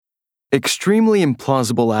Extremely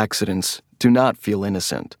implausible accidents do not feel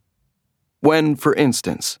innocent. When, for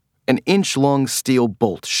instance, an inch-long steel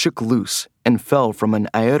bolt shook loose and fell from an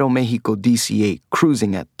Aeromexico DC-8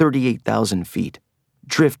 cruising at 38,000 feet,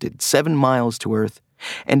 drifted 7 miles to Earth,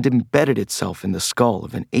 and embedded itself in the skull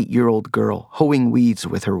of an 8-year-old girl hoeing weeds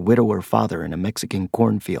with her widower father in a Mexican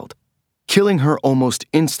cornfield, killing her almost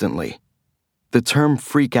instantly, the term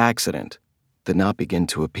freak accident did not begin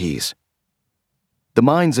to appease. The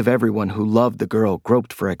minds of everyone who loved the girl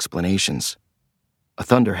groped for explanations. A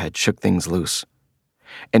thunderhead shook things loose.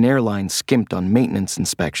 An airline skimped on maintenance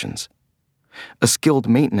inspections. A skilled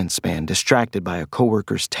maintenance man, distracted by a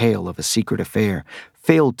coworker's tale of a secret affair,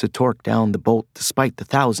 failed to torque down the bolt despite the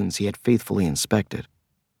thousands he had faithfully inspected.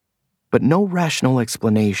 But no rational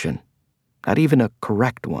explanation, not even a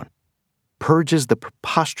correct one, purges the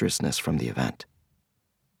preposterousness from the event.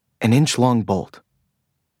 An inch-long bolt.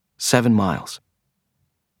 7 miles.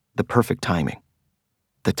 The perfect timing.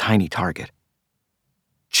 The tiny target.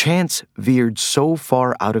 Chance veered so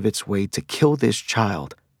far out of its way to kill this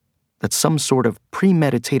child that some sort of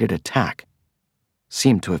premeditated attack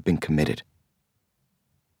seemed to have been committed.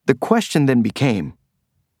 The question then became,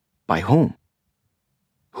 by whom?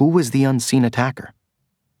 Who was the unseen attacker?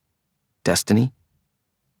 Destiny?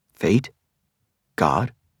 Fate?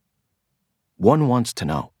 God? One wants to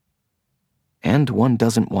know. And one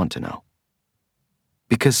doesn't want to know.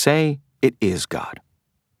 Because say it is God.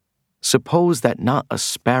 Suppose that not a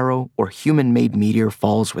sparrow or human-made meteor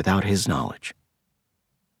falls without his knowledge.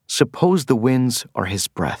 Suppose the winds are his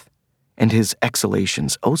breath, and his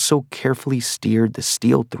exhalations oh so carefully steered the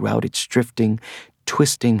steel throughout its drifting,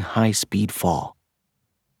 twisting, high-speed fall.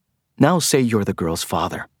 Now say you're the girl's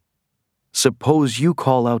father. Suppose you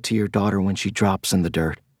call out to your daughter when she drops in the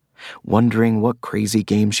dirt, wondering what crazy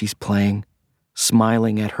game she's playing,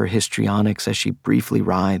 smiling at her histrionics as she briefly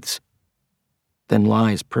writhes, then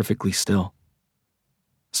lies perfectly still.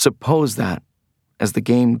 Suppose that, as the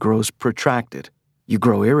game grows protracted, you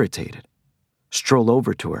grow irritated, stroll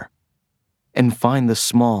over to her, and find the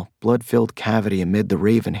small, blood-filled cavity amid the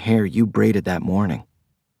raven hair you braided that morning.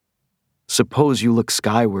 Suppose you look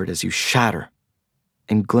skyward as you shatter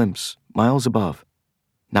and glimpse, miles above,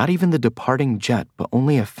 not even the departing jet, but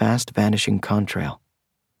only a fast-vanishing contrail.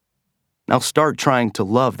 Now start trying to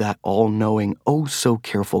love that all-knowing,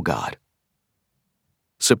 oh-so-careful God.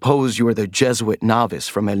 Suppose you are the Jesuit novice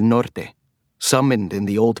from El Norte, summoned in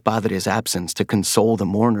the old Padre's absence to console the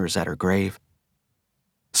mourners at her grave.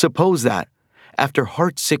 Suppose that, after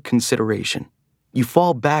heart-sick consideration, you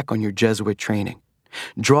fall back on your Jesuit training,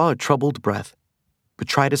 draw a troubled breath, but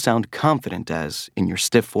try to sound confident as, in your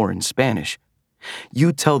stiff foreign Spanish,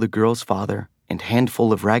 you tell the girl's father and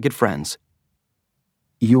handful of ragged friends,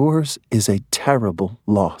 "Yours is a terrible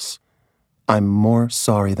loss. I'm more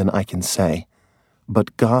sorry than I can say.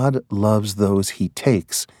 But God loves those he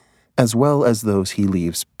takes, as well as those he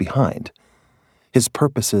leaves behind. His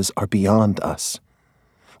purposes are beyond us.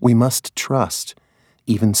 We must trust,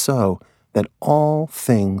 even so, that all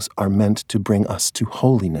things are meant to bring us to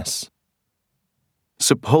holiness."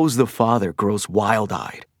 Suppose the father grows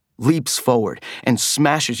wild-eyed, leaps forward, and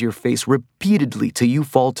smashes your face repeatedly till you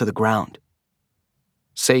fall to the ground.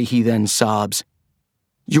 Say he then sobs,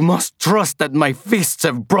 "You must trust that my fists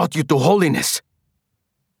have brought you to holiness."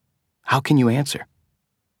 How can you answer?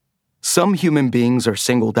 Some human beings are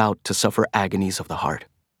singled out to suffer agonies of the heart.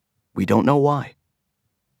 We don't know why.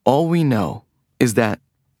 All we know is that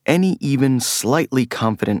any even slightly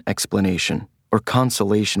confident explanation or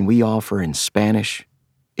consolation we offer in Spanish,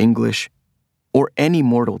 English, or any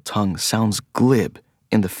mortal tongue sounds glib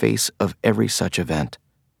in the face of every such event,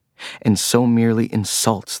 and so merely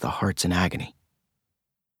insults the hearts in agony.